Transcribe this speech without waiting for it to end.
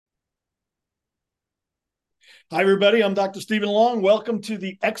Hi, everybody. I'm Dr. Stephen Long. Welcome to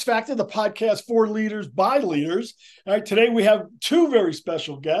the X Factor, the podcast for leaders by leaders. All right, today we have two very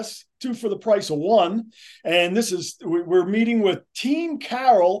special guests, two for the price of one. And we're meeting with Team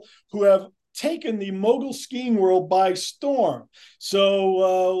Carroll, who have taken the mogul skiing world by storm.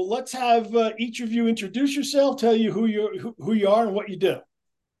 So let's have each of you introduce yourself, tell you who you are and what you do.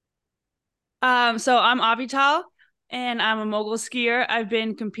 So I'm Avital, and I'm a mogul skier. I've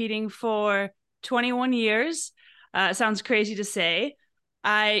been competing for 21 years. It sounds crazy to say.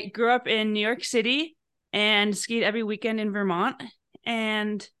 I grew up in New York City and skied every weekend in Vermont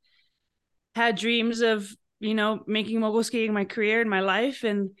and had dreams of, making mogul skiing my career and my life.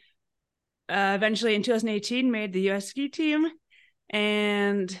 And eventually in 2018 made the US ski team.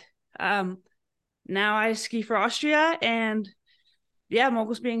 And now I ski for Austria. And yeah,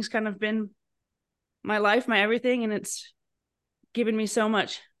 mogul skiing's kind of been my life, my everything, and it's given me so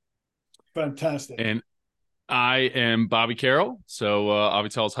much. Fantastic. And I am Bobby Carroll, so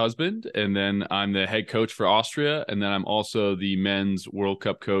Avital's husband, and then I'm the head coach for Austria, and then I'm also the men's World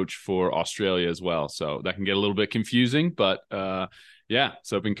Cup coach for Australia as well. So that can get a little bit confusing, but yeah.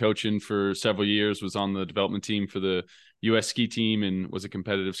 So I've been coaching for several years, was on the development team for the U.S. ski team, and was a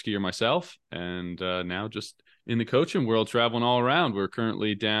competitive skier myself, and now just in the coaching world, traveling all around. We're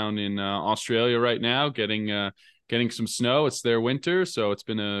currently down in Australia right now, getting some snow. It's their winter, so it's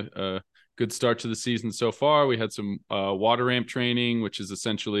been a good start to the season so far. We had some water ramp training, which is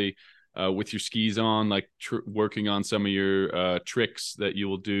essentially with your skis on, like working on some of your tricks that you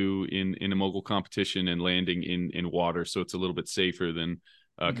will do in a mogul competition and landing in water. So it's a little bit safer than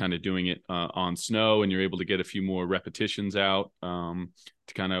kind of doing it on snow, and you're able to get a few more repetitions out to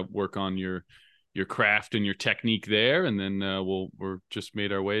kind of work on your craft and your technique there. And then we're just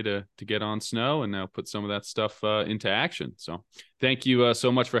made our way to get on snow and now put some of that stuff into action. So thank you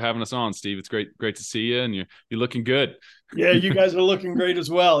so much for having us on, Steve. It's great to see you, and you're looking good. Yeah, you guys are looking great as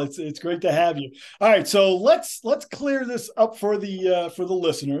well. It's great to have you. All right, so let's clear this up for the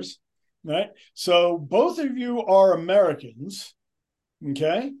listeners. Right. So both of you are Americans.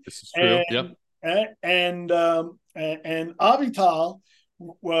 Okay. This is true. Yep. And Avital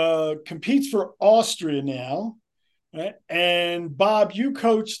competes for Austria now, right? And Bob, you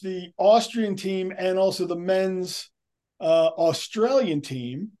coach the Austrian team and also the men's Australian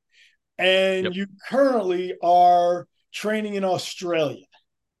team, and Yep. you currently are training in Australia.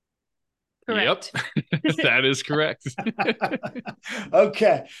 Correct. Yep. That is correct.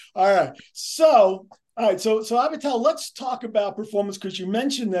 Okay. All right. So Avital, let's talk about performance, because you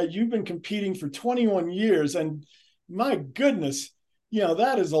mentioned that you've been competing for 21 years, and my goodness,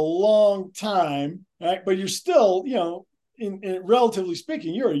 that is a long time, right? But you're still, in relatively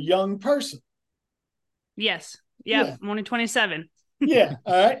speaking, you're a young person. Yes. Yep. Yeah. I'm only 27. Yeah.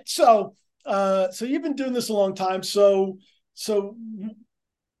 All right. So you've been doing this a long time. So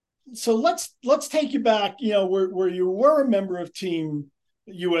let's take you back, where you were a member of Team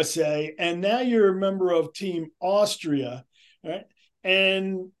USA, and now you're a member of Team Austria, right?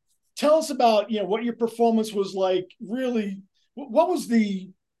 And tell us about, what your performance was like, really. What was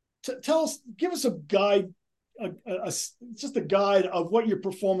tell us, give us a guide, just a guide of what your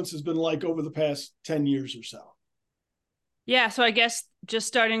performance has been like over the past 10 years or so. Yeah. So I guess just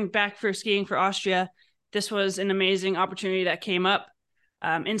starting back for skiing for Austria, this was an amazing opportunity that came up.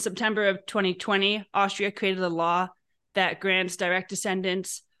 In September of 2020, Austria created a law that grants direct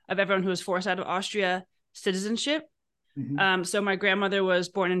descendants of everyone who was forced out of Austria citizenship. Mm-hmm. So my grandmother was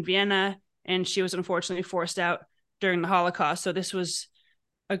born in Vienna, and she was unfortunately forced out during the Holocaust. So this was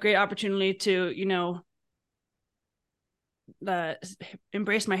a great opportunity to,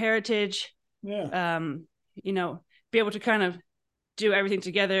 embrace my heritage. Yeah. Be able to kind of do everything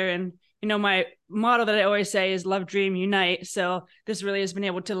together. And, my motto that I always say is love, dream, unite. So this really has been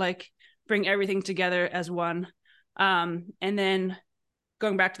able to bring everything together as one. And then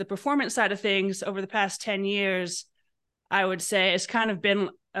going back to the performance side of things, over the past 10 years, I would say it's kind of been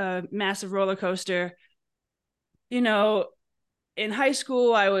a massive roller coaster. In high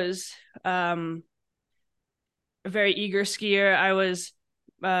school, I was a very eager skier. I was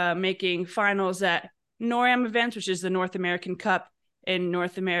making finals at NORAM events, which is the North American Cup in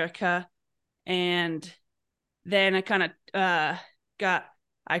North America. And then I kind of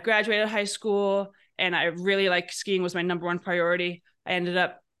I graduated high school, and I really skiing was my number one priority. I ended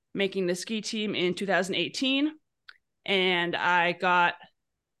up making the ski team in 2018, and I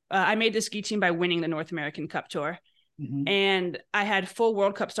made the ski team by winning the North American Cup Tour. Mm-hmm. And I had full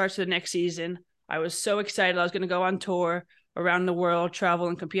World Cup starts for the next season. I was so excited. I was going to go on tour around the world, travel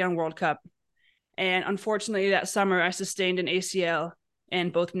and compete on World Cup. And unfortunately, that summer, I sustained an ACL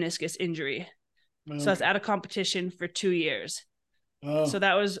and both meniscus injury. So I was out of competition for 2 years. Oh. So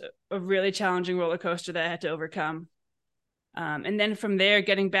that was a really challenging roller coaster that I had to overcome. And then from there,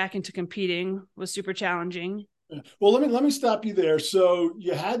 getting back into competing was super challenging. Well, let me stop you there. So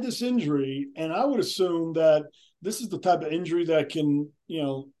you had this injury, and I would assume that this is the type of injury that can,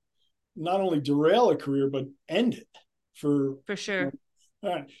 not only derail a career but end it for sure. All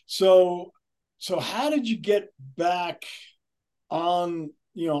right. So how did you get back on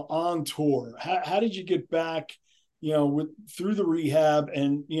tour? How did you get back, through the rehab,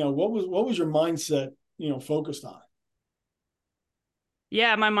 and what was your mindset, focused on?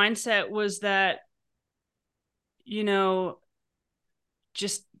 Yeah, my mindset was that,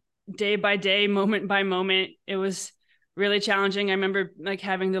 just day by day, moment by moment, it was really challenging. I remember like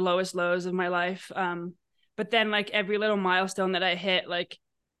having the lowest lows of my life. But then like every little milestone that I hit, like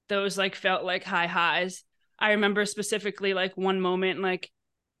those like felt like high highs. I remember specifically like one moment, like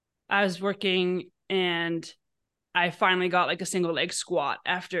I was working and I finally got like a single leg squat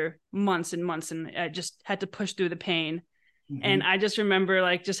after months and months, and I just had to push through the pain. Mm-hmm. And I just remember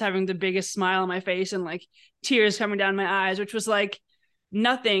like just having the biggest smile on my face and like tears coming down my eyes, which was like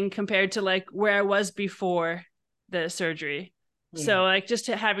nothing compared to like where I was before the surgery. Yeah. So like just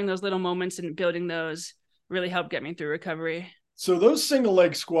having those little moments and building those really helped get me through recovery. So those single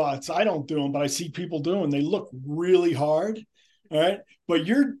leg squats, I don't do them, but I see people doing. They look really hard, all right? But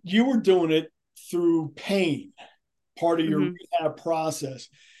you were doing it through pain, part of your rehab process.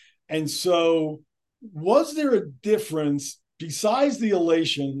 And so was there a difference besides the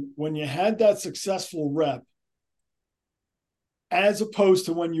elation when you had that successful rep as opposed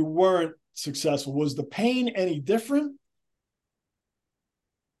to when you weren't successful? Was the pain any different?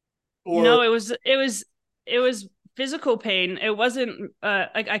 Or no, it was physical pain. It wasn't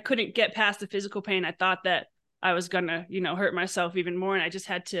like I couldn't get past the physical pain. I thought that I was gonna, hurt myself even more, and I just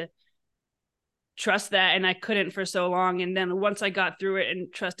had to trust that, and I couldn't for so long. And then once I got through it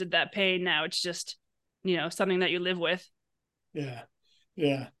and trusted that pain, now it's just, something that you live with.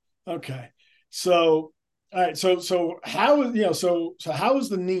 Yeah. Okay. So, all right. So how is, so how is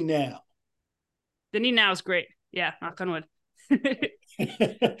the knee now? The knee now is great. Yeah. Knock on wood.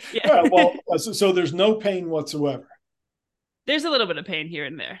 Yeah. All right, well, so there's no pain whatsoever. There's a little bit of pain here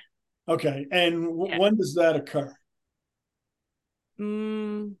and there. Okay. And when does that occur?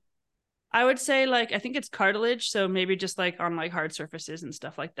 I would say like, I think it's cartilage. So maybe just like on like hard surfaces and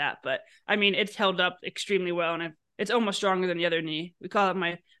stuff like that. But I mean, it's held up extremely well, and it's almost stronger than the other knee. We call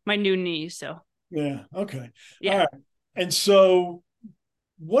it my new knee. So yeah. Okay. Yeah. All right. And so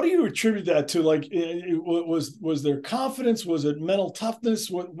what do you attribute that to? Like, was there confidence? Was it mental toughness?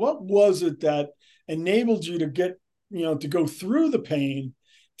 What was it that enabled you to get, to go through the pain,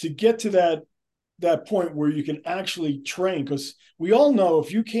 to get to that point where you can actually train? Because we all know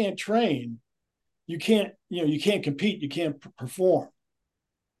if you can't train, you can't compete, you can't perform.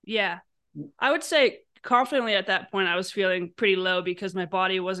 Yeah. I would say confidently at that point, I was feeling pretty low because my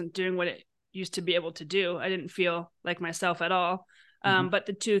body wasn't doing what it used to be able to do. I didn't feel like myself at all. But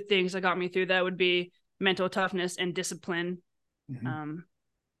the two things that got me through that would be mental toughness and discipline,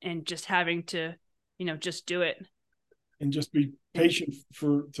 and just having to, just do it. And just be patient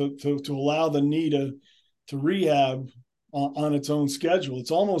to allow the knee to rehab on its own schedule.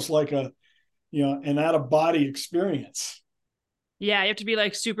 It's almost like an out of body experience. Yeah, you have to be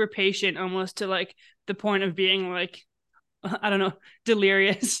like super patient, almost to like the point of being like, I don't know,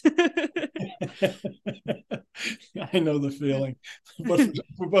 delirious. I know the feeling,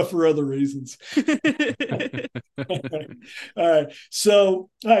 but for other reasons. All right. So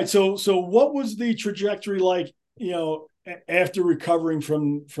what was the trajectory like, after recovering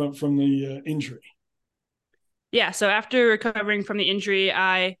from the injury? Yeah. So after recovering from the injury,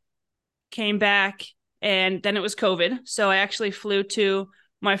 I came back, and then it was COVID. So I actually flew to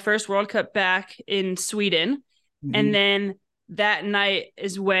my first World Cup back in Sweden. And then that night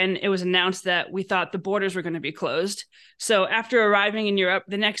is when it was announced that we thought the borders were going to be closed. So after arriving in Europe,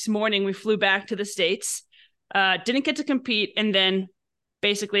 the next morning we flew back to the States, didn't get to compete. And then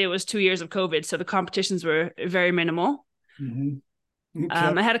basically it was 2 years of COVID. So the competitions were very minimal. Okay.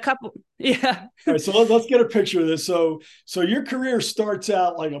 I had a couple. Yeah. All right. So let's get a picture of this. So your career starts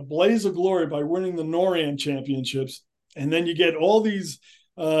out like a blaze of glory by winning the NORAM championships. And then you get all these,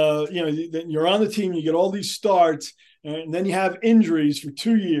 you're on the team, you get all these starts, and then you have injuries for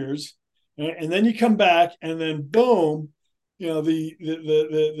 2 years, and then you come back, and then boom,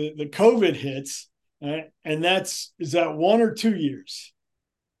 the COVID hits, right? And is that 1 or 2 years?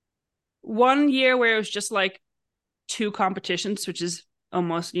 1 year where it was just like 2 competitions, which is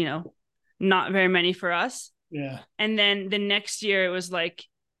almost, not very many for us. Yeah. And then the next year it was like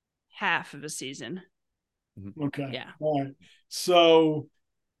half of a season. Okay. Yeah. All right. So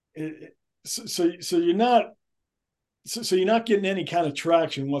you're not getting any kind of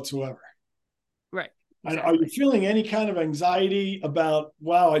traction whatsoever. Right. And Exactly. are you feeling any kind of anxiety about,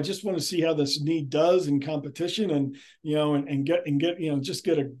 wow, I just want to see how this knee does in competition, and get just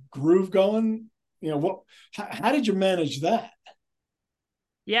get a groove going? How did you manage that?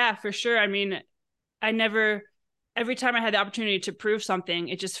 Yeah, for sure. I mean, every time I had the opportunity to prove something,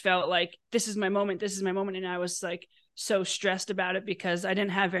 it just felt like this is my moment. This is my moment. And I was like so stressed about it because I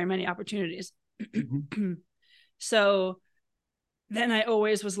didn't have very many opportunities. Mm-hmm. So then I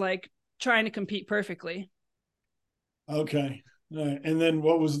always was like trying to compete perfectly. Okay. All right. And then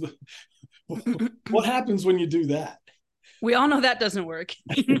what happens when you do that? We all know that doesn't work.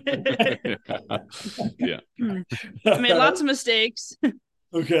 Yeah. I made lots of mistakes.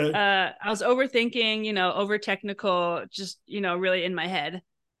 Okay. I was overthinking, over technical, just, really in my head.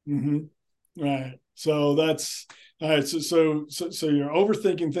 Mm-hmm. All right. So that's all right. So you're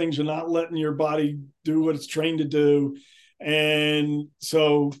overthinking things. You're not letting your body do what it's trained to do. And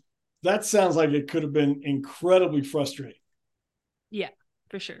so that sounds like it could have been incredibly frustrating. Yeah,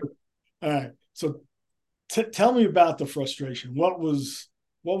 for sure. All right. So tell me about the frustration. What was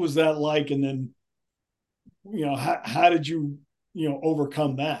that like? And then, how did you,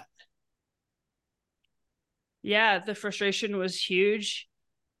 overcome that? Yeah, the frustration was huge.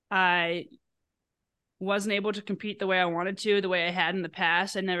 I wasn't able to compete the way I wanted to, the way I had in the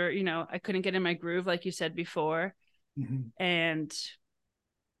past. I never, I couldn't get in my groove, like you said before. Mm-hmm. And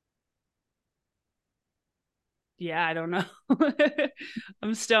yeah, I don't know.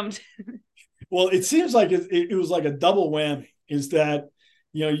 I'm stumped. Well, it seems like it was like a double whammy. Is that,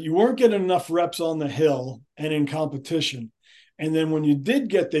 you weren't getting enough reps on the hill and in competition. And then when you did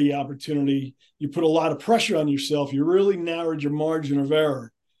get the opportunity, you put a lot of pressure on yourself. You really narrowed your margin of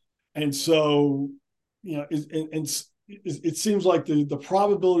error. And so, it seems like the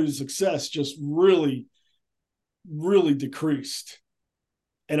probability of success just really, really decreased.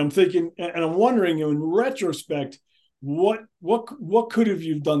 And I'm thinking, and I'm wondering, in retrospect, what could have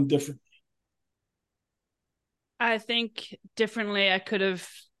you done differently? I think differently, I could have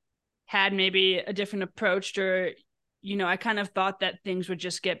had maybe a different approach, or, I kind of thought that things would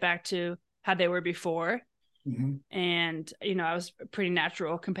just get back to how they were before. Mm-hmm. And, I was a pretty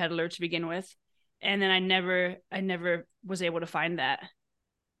natural competitor to begin with. And then I never was able to find that.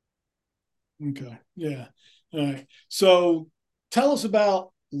 Okay. Yeah. All right. So tell us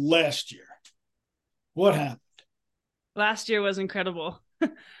about last year. What happened? Last year was incredible. So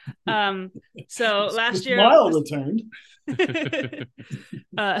The last year smile was returned.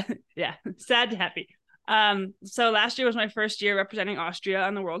 yeah, sad to happy. So last year was my first year representing Austria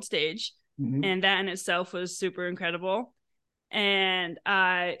on the world stage. Mm-hmm. And that in itself was super incredible. And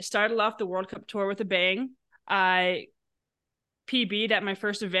I started off the World Cup tour with a bang. I PB'd at my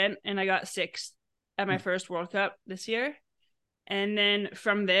first event and I got sixth at my first World Cup this year. And then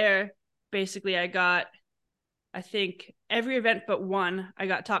from there, basically I think every event but one, I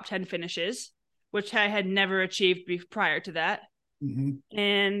got top 10 finishes, which I had never achieved prior to that. Mm-hmm.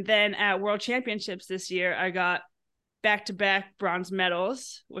 And then at World Championships this year, I got back-to-back bronze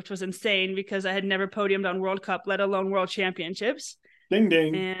medals, which was insane because I had never podiumed on World Cup, let alone World Championships. Ding,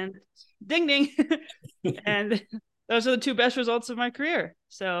 ding. And ding, ding. And those are the two best results of my career.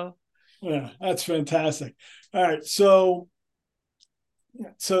 So yeah, that's fantastic. All right. So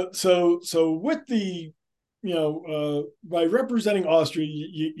with the, by representing Austria,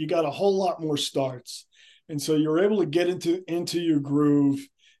 you got a whole lot more starts. And so you're able to get into your groove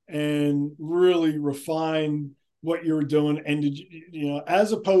and really refine what you were doing. And did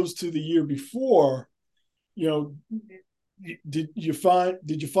as opposed to the year before, did you find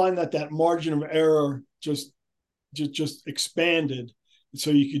that margin of error just expanded, so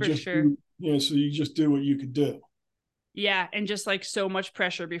you could so you just do what you could do? Yeah, and just like so much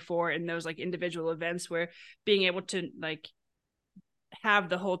pressure before in those like individual events, where being able to like have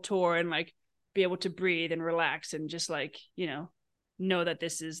the whole tour and like be able to breathe and relax and just like, know that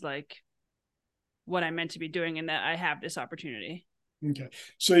this is like what I'm meant to be doing and that I have this opportunity. Okay.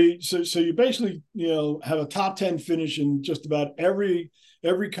 So you basically, have a top 10 finish in just about every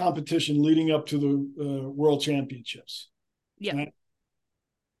competition leading up to the World Championships. Yeah. Right?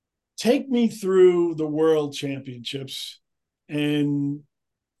 Take me through the World Championships and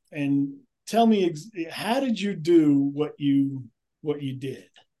tell me how did you do what you did?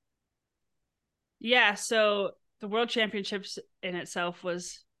 Yeah, so the World Championships in itself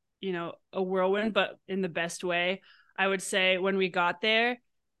was, a whirlwind, but in the best way. I would say when we got there,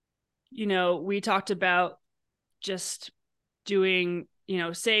 we talked about just doing,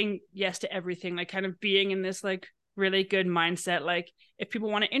 saying yes to everything, like kind of being in this like really good mindset. Like if people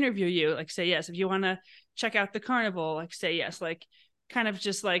want to interview you, like say yes. If you want to check out the carnival, like say yes. Like kind of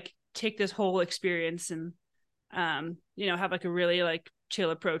just like take this whole experience and have like a really like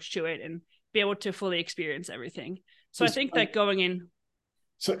chill approach to it and be able to fully experience everything. So I think that going in.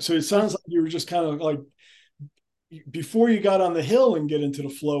 So it sounds like you were just kind of like, before you got on the hill and get into the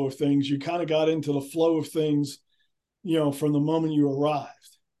flow of things, you kind of got into the flow of things, from the moment you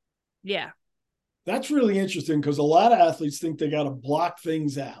arrived. Yeah. That's really interesting because a lot of athletes think they got to block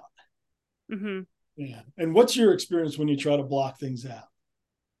things out. Mm-hmm. Yeah. And what's your experience when you try to block things out?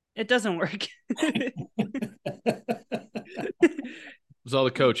 It doesn't work. It's all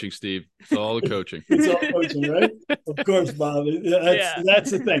the coaching, Steve. It's all the coaching. It's all coaching, right? Of course, Bob. That's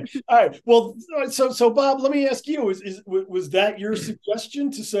the thing. All right. Well, so Bob, let me ask you: was that your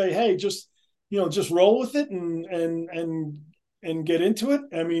suggestion to say, hey, just roll with it and get into it?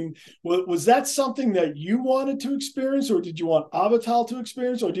 I mean, was that something that you wanted to experience, or did you want Avital to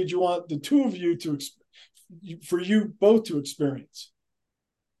experience, or did you want the two of you for you both to experience?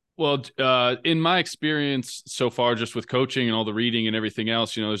 Well, in my experience so far, just with coaching and all the reading and everything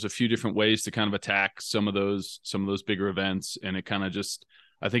else, there's a few different ways to kind of attack some of those bigger events. And it kind of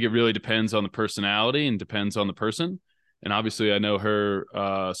I think it really depends on the personality and depends on the person. And obviously I know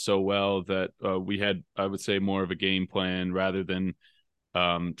her so well that we had, I would say, more of a game plan rather than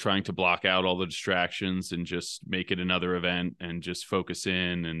trying to block out all the distractions and just make it another event and just focus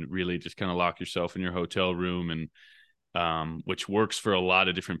in and really just kind of lock yourself in your hotel room, and which works for a lot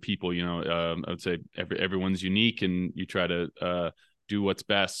of different people. I would say everyone's unique, and you try to do what's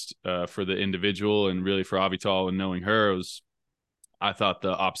best for the individual. And really for Avital, and knowing her, I thought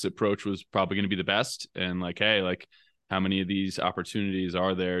the opposite approach was probably going to be the best. And like, hey, like, how many of these opportunities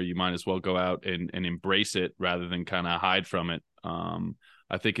are there? You might as well go out and embrace it rather than kind of hide from it.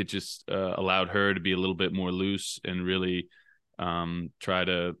 I think it just allowed her to be a little bit more loose and really try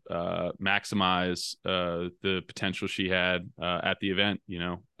to maximize the potential she had at the event,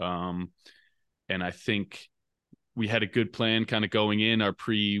 and I think we had a good plan kind of going in. Our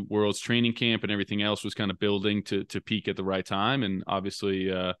pre-Worlds training camp and everything else was kind of building to peak at the right time, and obviously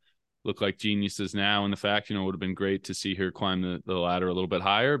look like geniuses now. And the fact, it would have been great to see her climb the ladder a little bit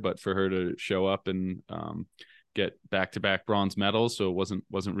higher, but for her to show up and get back-to-back bronze medals, so it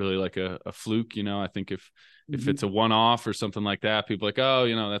wasn't really like a fluke. I think if it's a one-off or something like that, people are like,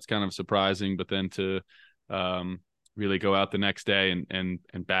 oh, that's kind of surprising. But then to really go out the next day and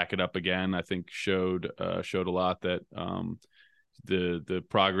back it up again, I think showed a lot that the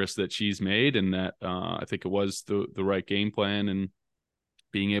progress that she's made, and that I think it was the right game plan, and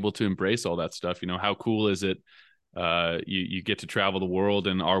being able to embrace all that stuff. How cool is it? You get to travel the world,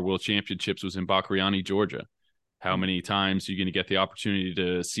 and our World Championships was in Bakriani, Georgia. How many times are you going to get the opportunity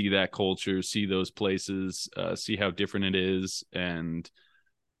to see that culture, see those places, see how different it is? And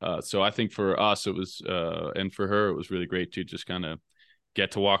so I think for us, it was, and for her, it was really great to just kind of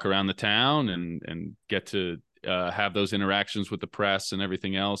get to walk around the town and get to have those interactions with the press and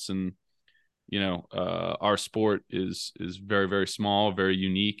everything else. And, our sport is very, very small, very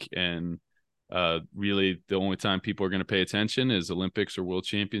unique. And really the only time people are going to pay attention is Olympics or World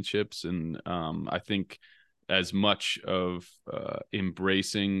Championships. And I think as much of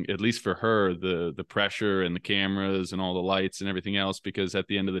embracing, at least for her, the pressure and the cameras and all the lights and everything else, because at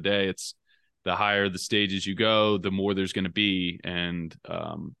the end of the day, it's the higher the stages you go, the more there's going to be. And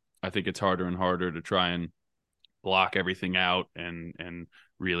I think it's harder and harder to try and block everything out and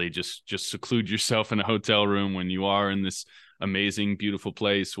really just seclude yourself in a hotel room when you are in this amazing, beautiful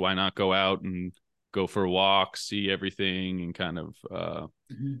place. Why not go out and go for a walk, see everything, and kind of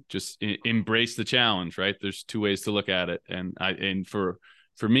just embrace the challenge, right? There's two ways to look at it. And for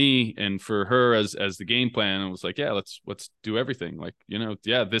me and for her as the game plan, it was like, yeah, let's do everything. Like,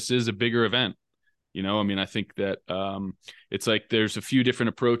 this is a bigger event. I think that it's like there's a few different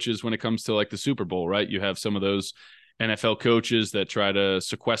approaches when it comes to like the Super Bowl, right? You have some of those NFL coaches that try to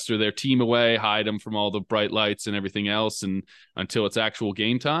sequester their team away, hide them from all the bright lights and everything else, and until it's actual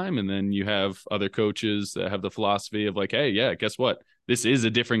game time. And then you have other coaches that have the philosophy of like, hey, yeah, guess what? This is a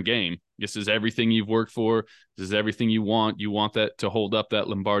different game. This is everything you've worked for. This is everything you want. You want that to hold up that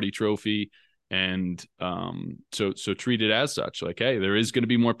Lombardi trophy. And so treat it as such. Like, hey, there is going to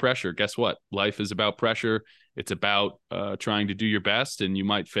be more pressure. Guess what? Life is about pressure. It's about trying to do your best, and you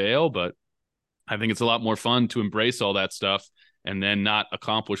might fail, but I think it's a lot more fun to embrace all that stuff and then not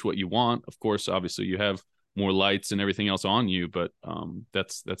accomplish what you want. Of course, obviously you have more lights and everything else on you, but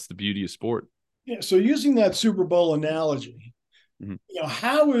that's the beauty of sport. Yeah. So using that Super Bowl analogy,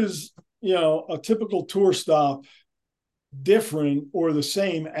 how is, a typical tour stop different or the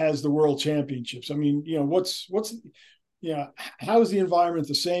same as the World Championships? I mean, how is the environment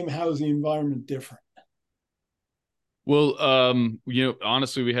the same? How is the environment different? Well,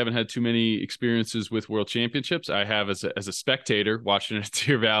 honestly, we haven't had too many experiences with World Championships. I have as a spectator watching it at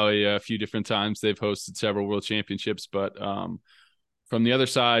Deer Valley a few different times. They've hosted several World Championships, but from the other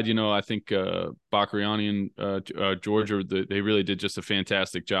side, I think Bakariani and Georgia, they really did just a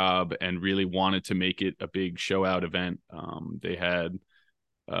fantastic job and really wanted to make it a big show out event. They had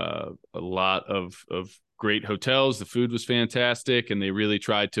a lot of great hotels. The food was fantastic, and they really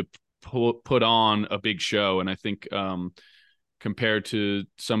tried to put on a big show. And I think compared to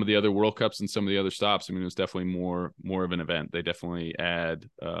some of the other World Cups and some of the other stops, I mean, it was definitely more of an event. They definitely add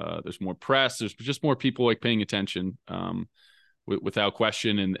there's more press, there's just more people like paying attention, without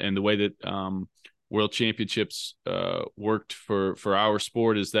question. And the way that World Championships worked for our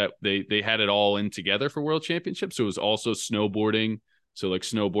sport is that they had it all in together for World Championships. So it was also snowboarding, so like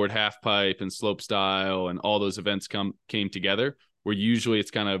snowboard half pipe and slope style and all those events came together, where usually it's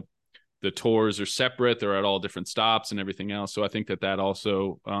kind of the tours are separate. They're at all different stops and everything else. So I think that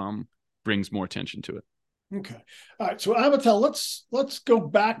also brings more attention to it. Okay. All right. So Avital, let's go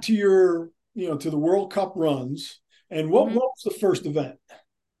back to your, to the World Cup runs. And what was the first event?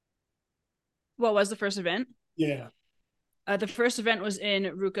 What was the first event? Yeah. The first event was in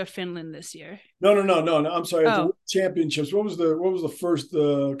Ruka, Finland this year. No. I'm sorry. At the World Championships, what was the first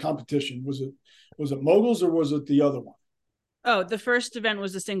competition? Was it moguls or was it the other one? Oh, the first event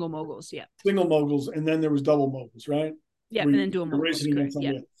was the single moguls. Yeah. Single moguls, and then there was double moguls, right? Yeah, and then dual moguls. Racing against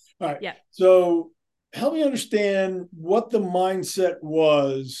somebody else. All right. Yeah. So help me understand what the mindset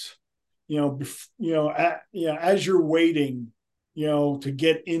was, as you're waiting, to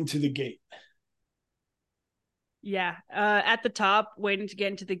get into the gate. Yeah. At the top, waiting to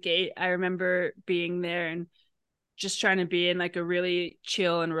get into the gate, I remember being there and just trying to be in like a really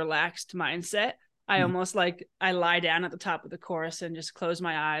chill and relaxed mindset. I almost I lie down at the top of the course and just close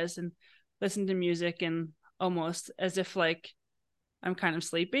my eyes and listen to music, and almost as if like I'm kind of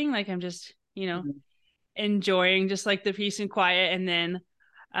sleeping, like I'm just, enjoying just like the peace and quiet. And then,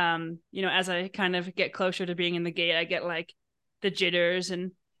 as I kind of get closer to being in the gate, I get like the jitters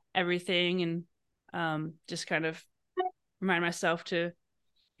and everything, and just kind of remind myself to,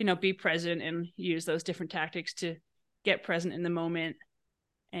 be present and use those different tactics to get present in the moment.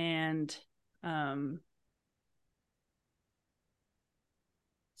 And and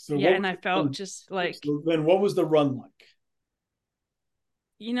I felt just like, so then what was the run like?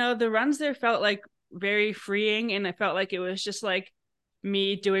 The runs there felt like very freeing, and I felt like it was just like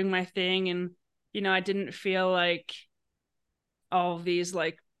me doing my thing. And I didn't feel like all of these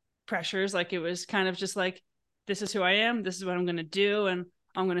like pressures. Like it was kind of just like, this is who I am, this is what I'm going to do, and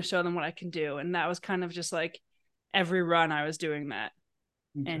I'm going to show them what I can do. And that was kind of just like every run I was doing that.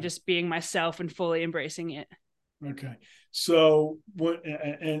 Okay. And just being myself and fully embracing it. Okay. So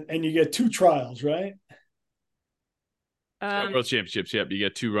and you get 2 trials, right? World Championships. Yep. You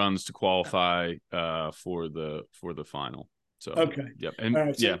get 2 runs to qualify for the final. So, okay. Yep. And all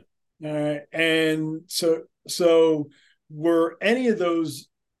right, yeah. All right. And so were any of those,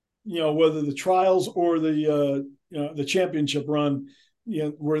 whether the trials or the championship run,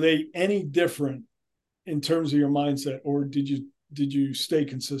 were they any different in terms of your mindset, or did you stay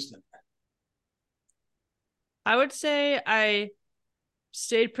consistent? I would say I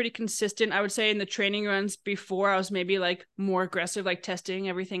stayed pretty consistent. I would say in the training runs before, I was maybe like more aggressive, like testing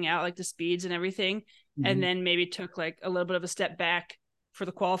everything out, like the speeds and everything. And then maybe took like a little bit of a step back for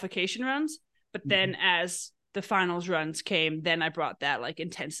the qualification runs. But then as the finals runs came, then I brought that like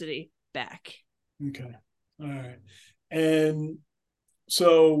intensity back. Okay. All right. And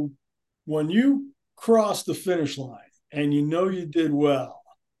so when you cross the finish line and you did well,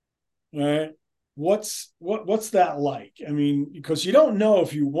 right? What's that like? I mean, because you don't know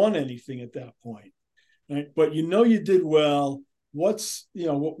if you won anything at that point, right? But you did well. What's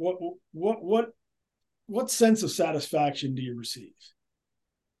what sense of satisfaction do you receive?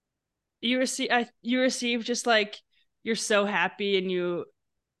 You receive just like, you're so happy, and you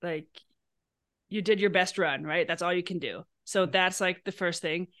did your best run, right? That's all you can do. So that's like the first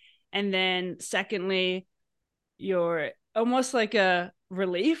thing. And then secondly, you're almost like a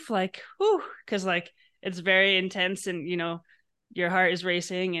relief, like, whew, because like it's very intense, and your heart is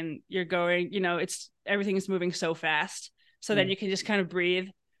racing and you're going, it's everything is moving so fast. So then you can just kind of breathe.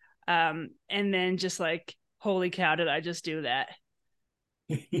 And then just like, holy cow, did I just do that?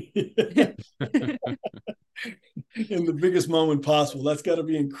 In the biggest moment possible. That's got to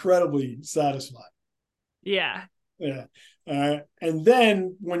be incredibly satisfying. Yeah. Yeah. And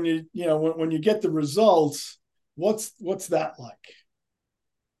then when you get the results, What's that like?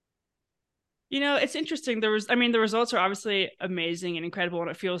 It's interesting. The results are obviously amazing and incredible, and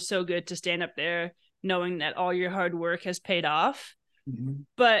it feels so good to stand up there knowing that all your hard work has paid off. Mm-hmm.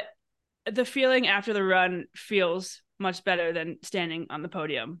 But the feeling after the run feels much better than standing on the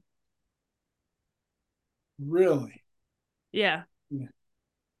podium. Really? Yeah. Yeah.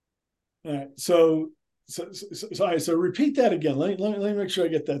 All right. So repeat that again. Let me make sure I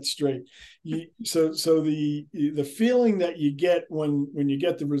get that straight. The feeling that you get when you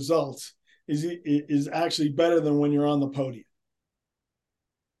get the results is actually better than when you're on the podium.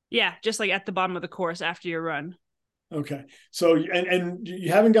 Yeah, just like at the bottom of the course after your run. Okay. So and you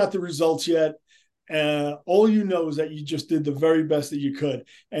haven't got the results yet. All you know is that you just did the very best that you could,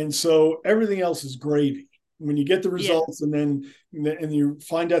 and so everything else is gravy. When you get the results, and then you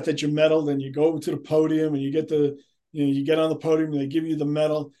find out that you medaled, and you go over to the podium, and you get you get on the podium, and they give you the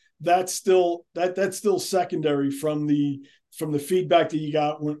medal. That's still secondary from the feedback that you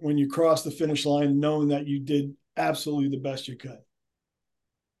got when you crossed the finish line, knowing that you did absolutely the best you could.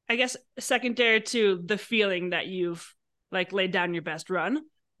 I guess secondary to the feeling that you've like laid down your best run.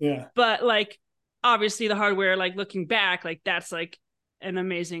 Yeah. But like obviously the hardware, like looking back, like that's like an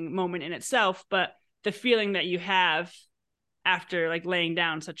amazing moment in itself. But the feeling that you have after like laying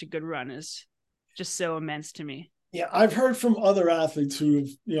down such a good run is just so immense to me. Yeah, I've heard from other athletes who have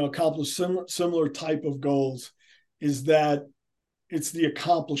accomplished similar type of goals, is that it's the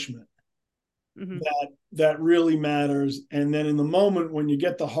accomplishment Mm-hmm. that really matters. And then in the moment when you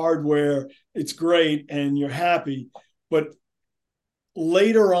get the hardware, it's great and you're happy, but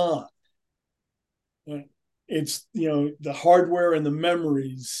later on, it's the hardware and the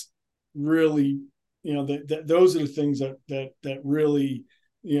memories really, those are the things that really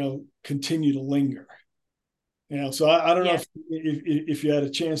continue to linger. So I don't know if you had a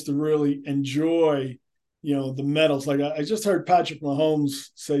chance to really enjoy, the medals. Like I just heard Patrick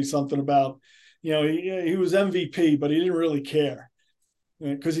Mahomes say something about, he was MVP, but he didn't really care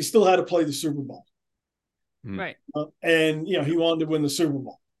because he still had to play the Super Bowl. Right. And, he wanted to win the Super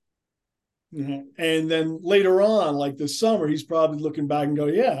Bowl. And then later on, like this summer, he's probably looking back and go,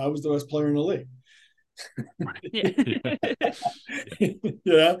 yeah, I was the best player in the league.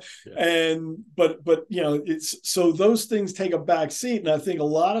 Yeah. And but it's so those things take a back seat, and I think a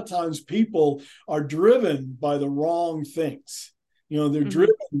lot of times people are driven by the wrong things. They're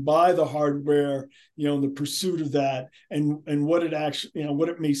driven by the hardware, the pursuit of that, and what it actually, what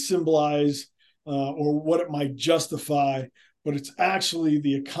it may symbolize, or what it might justify, but it's actually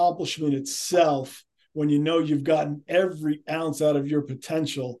the accomplishment itself when you've gotten every ounce out of your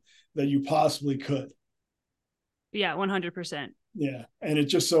potential that you possibly could. Yeah, 100%. Yeah. And it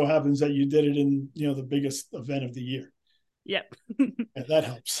just so happens that you did it in, the biggest event of the year. Yep. Yeah, that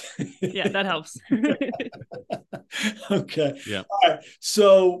helps. Yeah, that helps. Okay. Yeah. All right.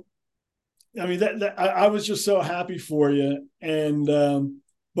 So, I mean, I was just so happy for you. And,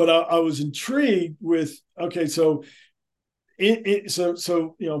 but I was intrigued with, okay, so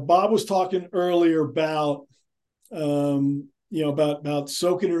Bob was talking earlier about, about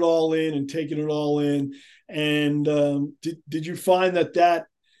soaking it all in and taking it all in. And did you find that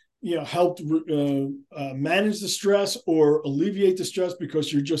helped manage the stress or alleviate the stress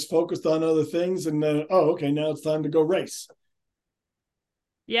because you're just focused on other things? And then, okay, now it's time to go race.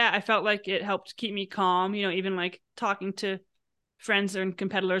 Yeah, I felt like it helped keep me calm, even like talking to friends and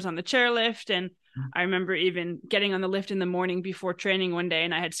competitors on the chairlift. And I remember even getting on the lift in the morning before training one day,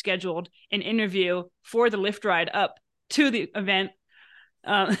 and I had scheduled an interview for the lift ride up to the event.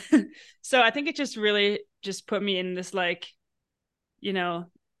 So I think it just really just put me in this, like,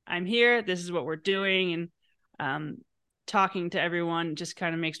 I'm here, this is what we're doing. And talking to everyone just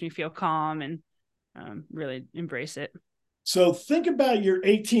kind of makes me feel calm and really embrace it. So think about your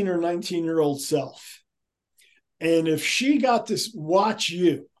 18 or 19-year-old self. And if she got to watch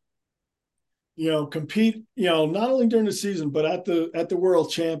you, compete, not only during the season, but at the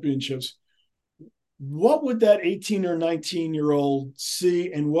world championships, what would that 18 or 19-year-old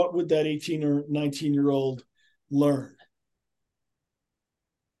see, and what would that 18 or 19-year-old learn?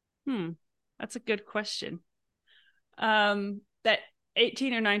 That's a good question. That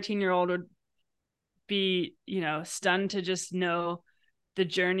 18 or 19-year-old would be, stunned to just know the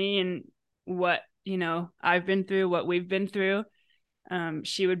journey and what, I've been through, what we've been through.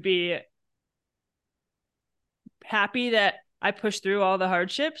 She would be happy that I pushed through all the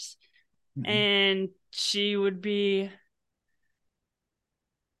hardships. Mm-hmm. And she would be,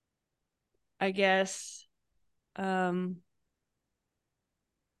 I guess, I'm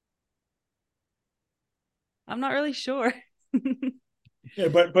not really sure. Yeah,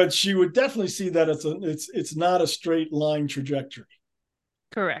 but she would definitely see that it's not a straight line trajectory.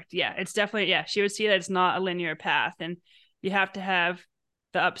 Correct. Yeah, it's definitely, yeah, she would see that it's not a linear path, and you have to have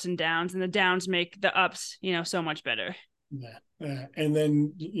the ups and downs, and the downs make the ups, so much better. Yeah. And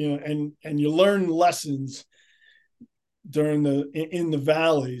then, and you learn lessons in the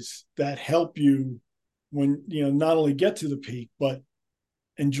valleys that help you when, not only get to the peak, but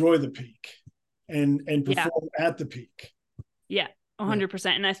enjoy the peak and perform at the peak. Yeah,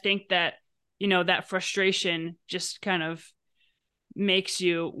 100%. And I think that, that frustration just kind of makes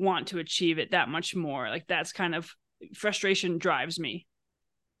you want to achieve it that much more. Like that's kind of frustration drives me.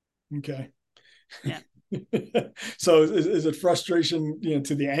 Okay. Yeah. So is it frustration,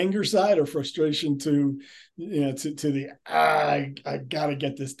 to the anger side, or frustration to, to the, I got to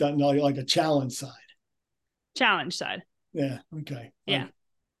get this done, like a challenge side? Challenge side. Yeah. Okay. Yeah.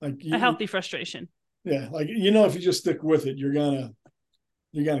 Like a healthy frustration. Yeah. Like, if you just stick with it, you're gonna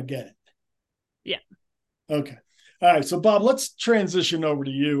get it. Yeah. Okay. All right. So Bob, let's transition over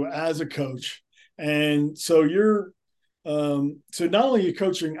to you as a coach. And so you're, so not only are you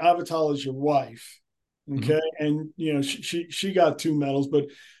coaching Avital as your wife, okay, and she got 2 medals, but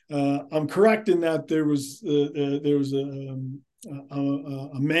I'm correct in that there was a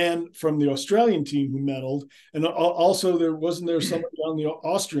man from the Australian team who medaled, and also there somebody on the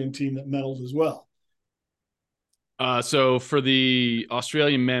Austrian team that medaled as well. So for the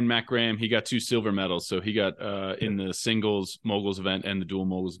Australian men, Matt Graham, he got 2 silver medals. So he got in the singles moguls event and the dual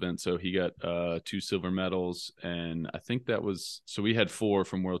moguls event. So he got 2 silver medals, and I think that was, so we had 4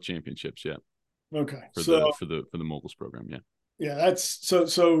 from World Championships. Yeah. Okay. For the moguls program. Yeah. Yeah. That's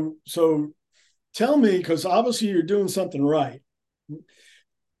so tell me, because obviously you're doing something right,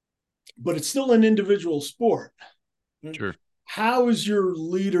 but it's still an individual sport. Sure. How is your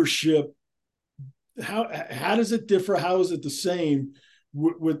leadership? How does it differ? How is it the same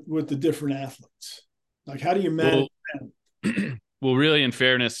with the different athletes? Like, how do you manage them? Well, really, in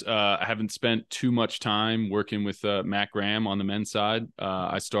fairness, I haven't spent too much time working with Matt Graham on the men's side.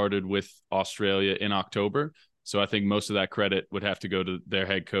 I started with Australia in October, so I think most of that credit would have to go to their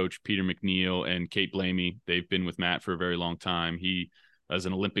head coach, Peter McNeil, and Kate Blamey. They've been with Matt for a very long time. He was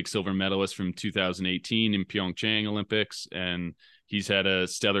an Olympic silver medalist from 2018 in Pyeongchang Olympics, and he's had a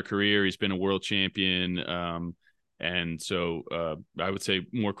stellar career. He's been a world champion. And so I would say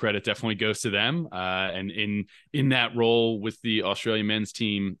more credit definitely goes to them. And in that role with the Australian men's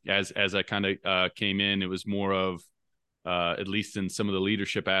team, as I kind of came in, it was more of, at least in some of the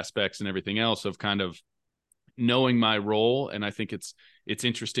leadership aspects and everything else, of kind of knowing my role. And I think it's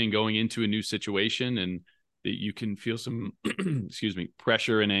interesting going into a new situation, and that you can feel some, excuse me,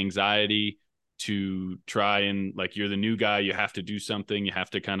 pressure and anxiety to try and, like, you're the new guy, you have to do something, you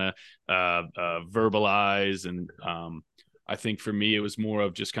have to kind of verbalize. And I think for me, it was more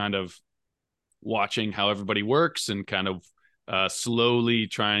of just kind of watching how everybody works and kind of slowly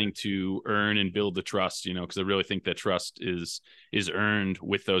trying to earn and build the trust, because I really think that trust is earned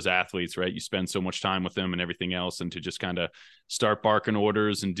with those athletes, right? You spend so much time with them and everything else, and to just kind of start barking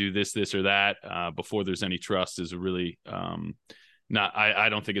orders and do this or that before there's any trust is really I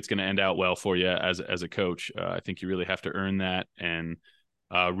don't think it's going to end out well for you as a coach. I think you really have to earn that, and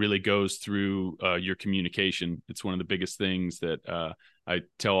really goes through your communication. It's one of the biggest things that I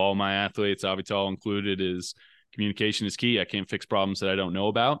tell all my athletes, Avital included, is communication is key. I can't fix problems that I don't know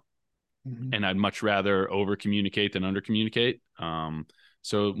about. And I'd much rather over communicate than under communicate.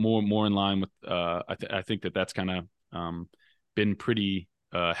 So more in line with, I think that's kind of been pretty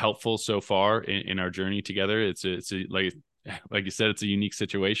helpful so far in our journey together. It's like you said, it's a unique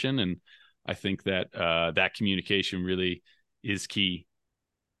situation. And I think that that communication really is key.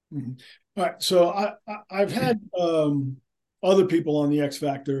 All right. So I've had other people on the X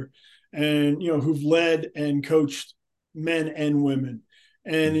Factor, and who've led and coached men and women.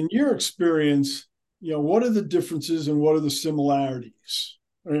 And in your experience, what are the differences and what are the similarities,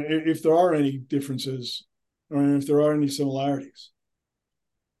 or if there are any differences, or if there are any similarities?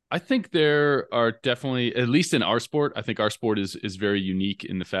 I think there are definitely, at least in our sport, I think our sport is very unique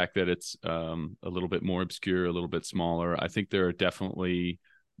in the fact that it's a little bit more obscure, a little bit smaller. I think there are definitely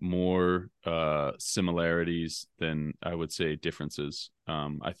more similarities than I would say differences.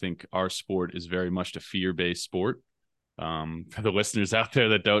 I think our sport is very much a fear-based sport. For the listeners out there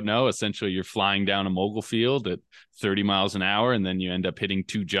that don't know, essentially you're flying down a mogul field at 30 miles an hour, and then you end up hitting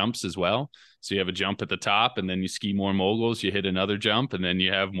 2 jumps as well. So you have a jump at the top, and then you ski more moguls, you hit another jump, and then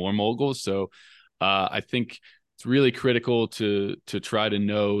you have more moguls. So I think it's really critical to try to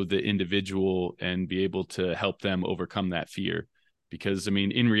know the individual and be able to help them overcome that fear. because I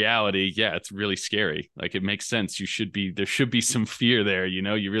mean, in reality, yeah, it's really scary. Like it makes sense. There should be some fear there.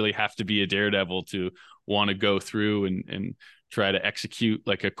 You really have to be a daredevil to want to go through and try to execute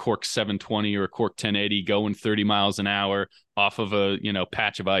like a cork 720 or a cork 1080 going 30 miles an hour off of a,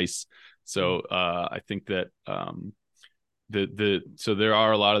 patch of ice. So I think that so there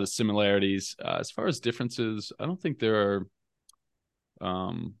are a lot of the similarities. As far as differences, I don't think there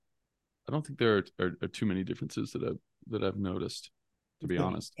are too many differences that I've noticed, to be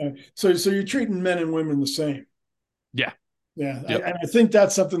honest. So you're treating men and women the same. Yeah. Yeah. Yep. And I think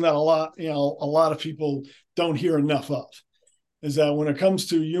that's something that a lot of people don't hear enough of, is that when it comes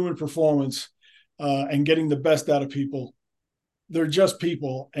to human performance and getting the best out of people, they're just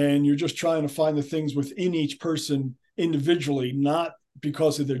people, and you're just trying to find the things within each person individually, not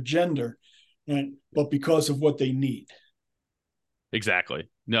because of their gender, right, but because of what they need. Exactly.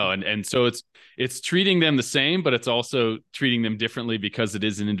 No, and so it's treating them the same, but it's also treating them differently because it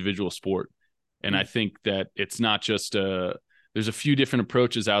is an individual sport. And I think that it's not just there's a few different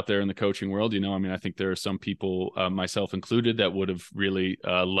approaches out there in the coaching world. I mean, I think there are some people, myself included, that would have really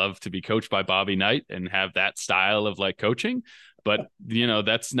loved to be coached by Bobby Knight and have that style of like coaching. But,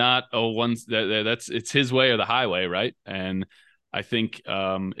 that's not it's his way or the highway. Right. And I think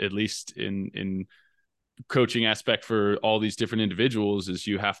at least in coaching aspect for all these different individuals is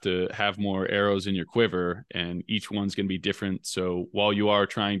you have to have more arrows in your quiver, and each one's going to be different. So while you are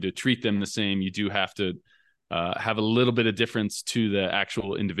trying to treat them the same, you do have to have a little bit of difference to the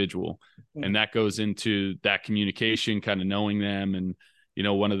actual individual. And that goes into that communication, kind of knowing them. And,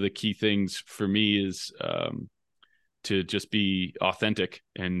 one of the key things for me is to just be authentic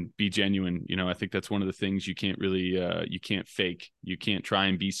and be genuine. I think that's one of the things you can't really, you can't fake. You can't try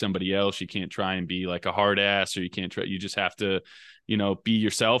and be somebody else. You can't try and be like a hard ass, or you just have to, be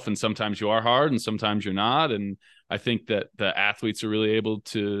yourself. And sometimes you are hard and sometimes you're not. And I think that the athletes are really able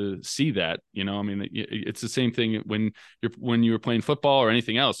to see that. I mean, it's the same thing when you were playing football or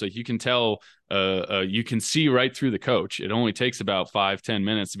anything else. Like you can tell, you can see right through the coach. It only takes about 5-10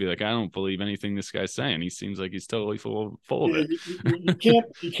 minutes to be like, I don't believe anything this guy's saying. He seems like he's totally full of it.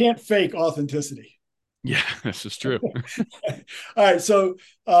 You can't fake authenticity. Yeah, this is true. All right. So,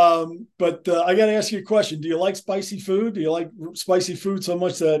 but I got to ask you a question. Do you like spicy food? Do you like spicy food so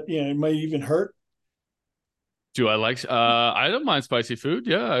much that, it may even hurt? Do I like, I don't mind spicy food.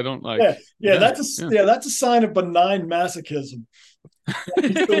 Yeah. I don't like, that's a sign of benign masochism.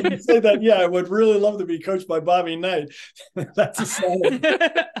 So when you say that, I would really love to be coached by Bobby Knight. That's a sign.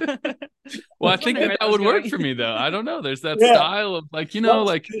 Well, I think that would work for me, though. I don't know. There's that style of like,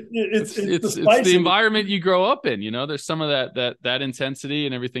 it's the environment you grow up in. There's some of that intensity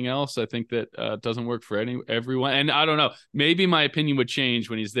and everything else. I think that doesn't work for everyone. And I don't know. Maybe my opinion would change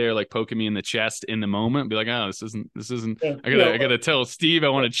when he's there, like poking me in the chest in the moment. Be like, oh, this isn't. I gotta tell Steve I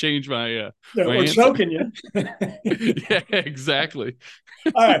want to change my. Or choking you. Yeah, exactly.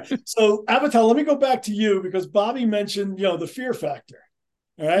 All right. So Avital, let me go back to you, because Bobby mentioned, the fear factor.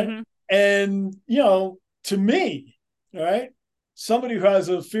 All right. Mm-hmm. And, to me, all right, somebody who has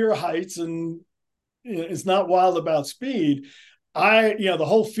a fear of heights and is not wild about speed, the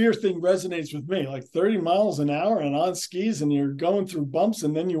whole fear thing resonates with me. Like 30 miles an hour and on skis, and you're going through bumps,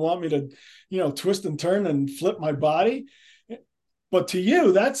 and then you want me to, twist and turn and flip my body. But to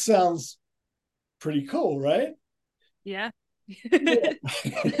you, that sounds pretty cool, right? Yeah. And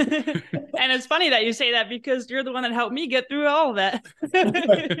it's funny that you say that, because you're the one that helped me get through all of that.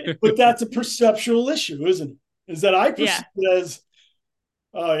 But that's a perceptual issue, isn't it? Is that I perceive it as,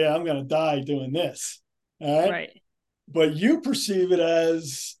 oh yeah, I'm going to die doing this. All right. Right. But you perceive it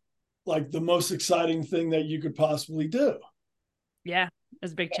as like the most exciting thing that you could possibly do. Yeah.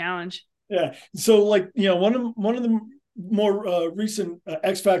 It's a big challenge. Yeah. So like, one of the more recent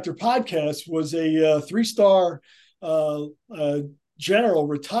X Factor podcasts was a 3-star general,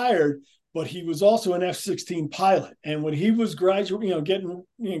 retired, but he was also an F-16 pilot. And when he was getting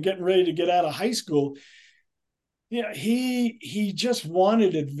ready to get out of high school, he just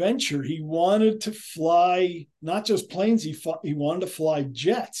wanted adventure. He wanted to fly not just planes. He wanted to fly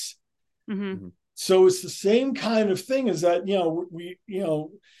jets. Mm-hmm. So it's the same kind of thing, as that,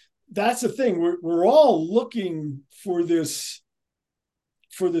 that's the thing. We're all looking for this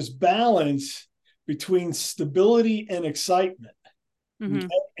balance between stability and excitement. Mm-hmm. Okay?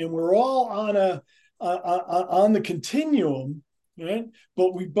 And we're all on the continuum, right?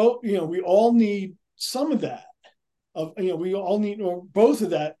 But we both, we all need some of that. we all need both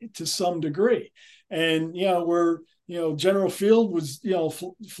of that to some degree. And, General Field was,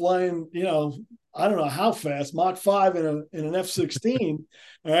 flying, I don't know how fast, Mach 5 in an F-16,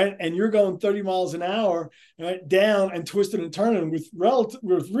 all right, and you're going 30 miles an hour, right, down and twisting and turning with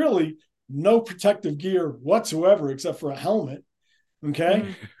really no protective gear whatsoever except for a helmet, okay?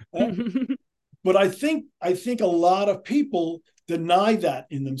 Mm-hmm. But I think a lot of people deny that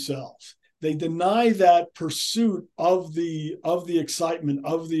in themselves. They deny that pursuit of the excitement,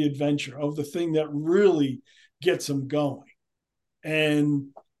 of the adventure, of the thing that really gets them going. And,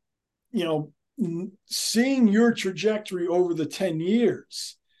 seeing your trajectory over the 10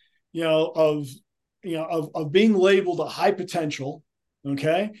 years, of being labeled a high potential,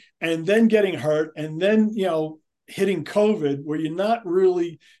 okay, and then getting hurt, and then, hitting COVID, where you're not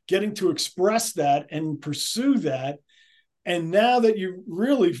really getting to express that and pursue that. And now that you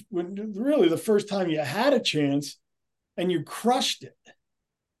really the first time you had a chance and you crushed it,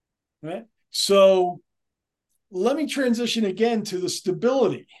 right? So let me transition again to the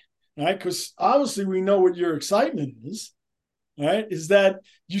stability, right? Because obviously we know what your excitement is, right? Is that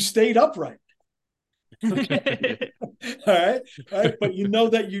you stayed upright. Okay. All right. But you know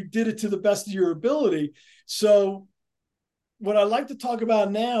that you did it to the best of your ability. So what I'd like to talk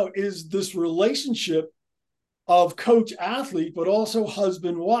about now is this relationship of coach athlete, but also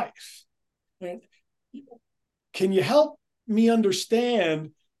husband wife. Right? Can you help me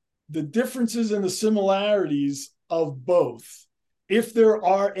understand the differences and the similarities of both, if there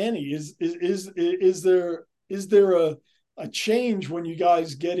are any? Is there a change when you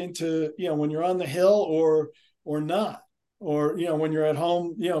guys get into, when you're on the hill or not, or when you're at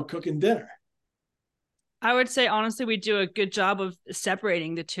home, cooking dinner? I would say, honestly, we do a good job of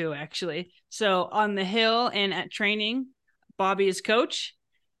separating the two, actually. So on the hill and at training, Bobby is coach,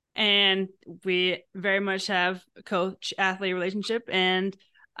 and we very much have a coach-athlete relationship. And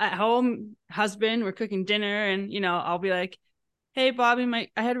at home, husband, we're cooking dinner, and, I'll be like, hey, Bobby,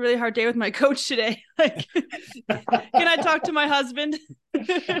 I had a really hard day with my coach today. Like, can I talk to my husband?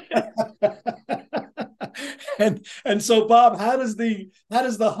 and so, Bob, how does the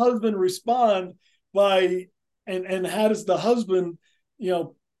husband respond by, and how does the husband,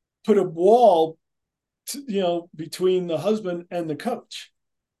 put a wall, between the husband and the coach?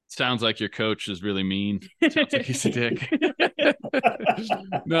 Sounds like your coach is really mean. Sounds like he's a dick.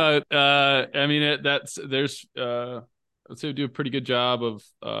 No, I mean, I'd say we do a pretty good job of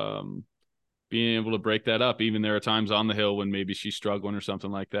being able to break that up. Even there are times on the hill when maybe she's struggling or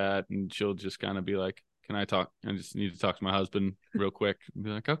something like that, and she'll just kind of be like, can I talk? I just need to talk to my husband real quick. And be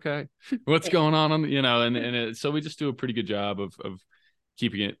like, okay, what's going on? So we just do a pretty good job of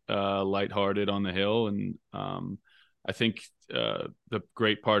keeping it lighthearted on the hill. And I think the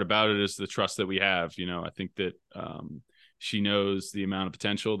great part about it is the trust that we have. I think that she knows the amount of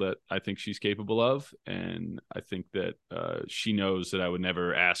potential that I think she's capable of. And I think that she knows that I would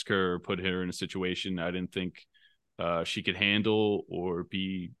never ask her or put her in a situation I didn't think she could handle or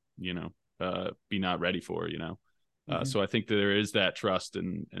be not ready for, Mm-hmm. So I think that there is that trust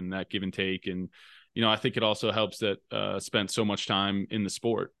and that give and take. And, I think it also helps that spent so much time in the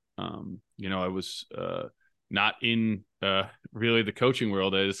sport. I was not in really the coaching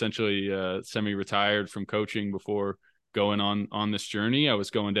world. I essentially semi-retired from coaching before going on this journey. I was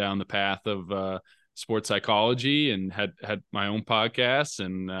going down the path of sports psychology and had my own podcasts,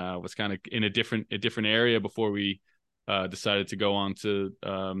 and was kind of in a different area before we decided to go on to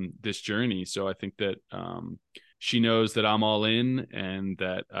this journey. So I think that she knows that I'm all in, and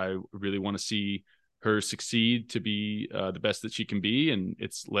that I really want to see her succeed to be the best that she can be. And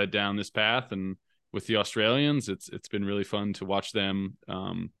it's led down this path. And with the Australians, it's been really fun to watch them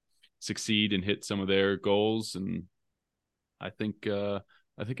succeed and hit some of their goals. And I think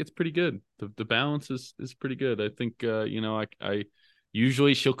it's pretty good. The balance is pretty good. I think I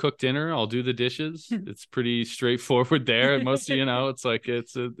usually she'll cook dinner, I'll do the dishes. It's pretty straightforward there. Most it's like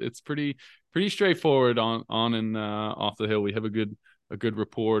it's pretty straightforward on and off the hill. We have a good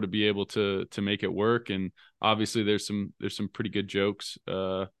rapport to be able to make it work. And obviously there's some pretty good jokes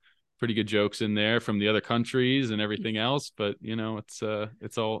in there from the other countries and everything else, but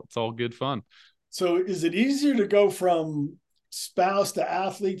it's all good fun. So is it easier to go from spouse to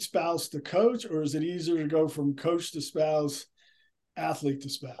athlete, spouse to coach, or is it easier to go from coach to spouse, athlete to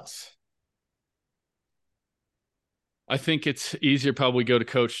spouse? I think it's easier probably go to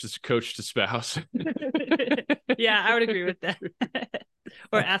coach to spouse. Yeah, I would agree with that.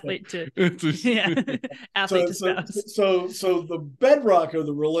 Or athlete to athlete to spouse. So the bedrock of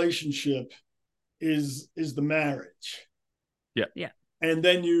the relationship is the marriage. Yeah. Yeah. And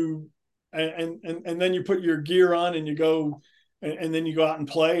then you and then you put your gear on and you go, and then you go out and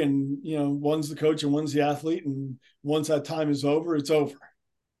play, and one's the coach and one's the athlete, and once that time is over, it's over.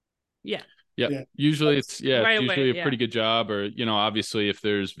 Yeah. Yeah. Usually it's right usually away, a pretty good job, or obviously if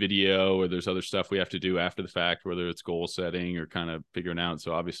there's video or there's other stuff we have to do after the fact, whether it's goal setting or kind of figuring out.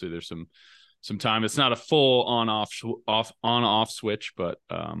 So obviously there's some time. It's not a full on off switch, but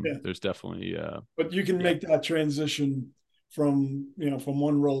there's definitely but you can make that transition from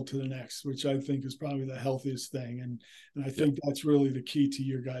one role to the next, which I think is probably the healthiest thing, and I think that's really the key to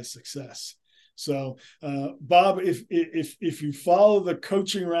your guys' success. So, Bob, if you follow the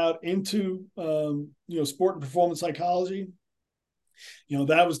coaching route into sport and performance psychology,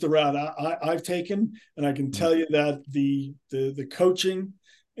 that was the route I've taken, and I can tell you that the coaching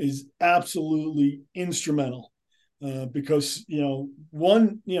is absolutely instrumental, because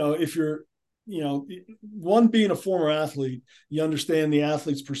if you're being a former athlete, you understand the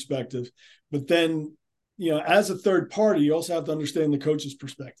athlete's perspective, but then as a third party, you also have to understand the coach's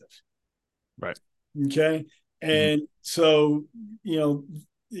perspective. Right. Okay. And so, you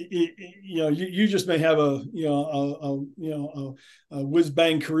just may have a whiz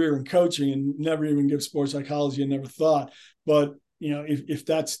bang career in coaching and never even give sports psychology and never thought. But, if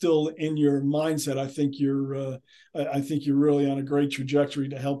that's still in your mindset, I think you're really on a great trajectory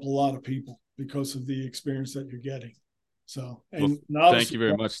to help a lot of people because of the experience that you're getting. So, and thank you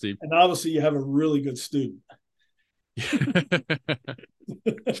very much, Steve. And obviously you have a really good student.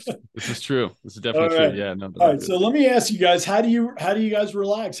 This is true. This is definitely true. Yeah. No, all right. So let me ask you guys, how do you guys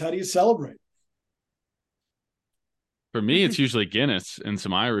relax? How do you celebrate? For me, it's usually Guinness and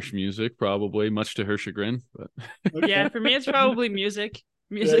some Irish music, probably, much to her chagrin. But yeah, for me, it's probably music.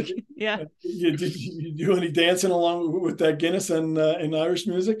 Yeah. You do any dancing along with that Guinness and Irish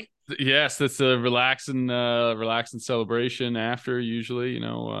music? Yes, that's a relaxing celebration after. Usually,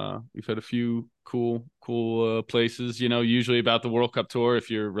 we've had a few cool places. Usually about the World Cup tour, if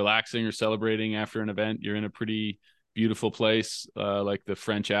you're relaxing or celebrating after an event, you're in a pretty beautiful place, like the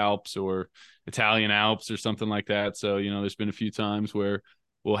French Alps or Italian Alps or something like that. So there's been a few times where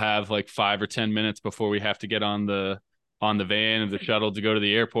we'll have like 5 or 10 minutes before we have to get on the van of the shuttle to go to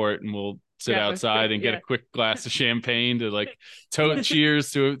the airport, and we'll sit outside and get a quick glass of champagne to like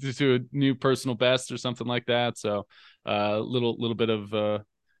cheers to a new personal best or something like that. So little bit of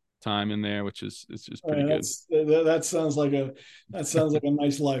time in there, which is pretty good. That sounds like a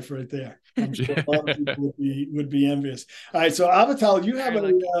nice life right there. I'm sure a lot of people would be envious. All right, so Avital, you have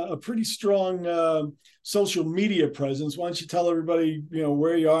a pretty strong social media presence. Why don't you tell everybody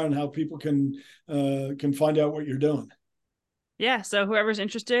where you are and how people can find out what you're doing? Yeah, so whoever's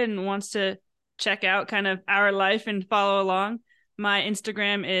interested and wants to check out kind of our life and follow along, my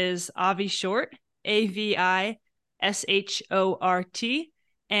Instagram is AviShort, AVISHORT,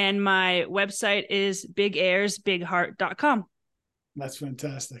 and my website is bigairsbigheart.com. That's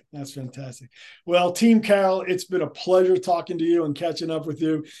fantastic. Well, Team Carroll, it's been a pleasure talking to you and catching up with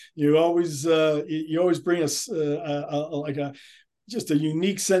you. You always bring us just a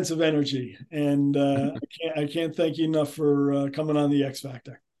unique sense of energy, and I can't thank you enough for coming on the X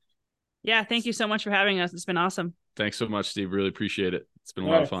Factor. Yeah, thank you so much for having us. It's been awesome. Thanks so much, Steve. Really appreciate it. It's been a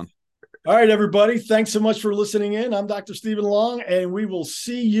lot of fun. All right, everybody. Thanks so much for listening in. I'm Dr. Stephen Long, and we will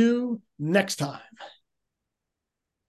see you next time.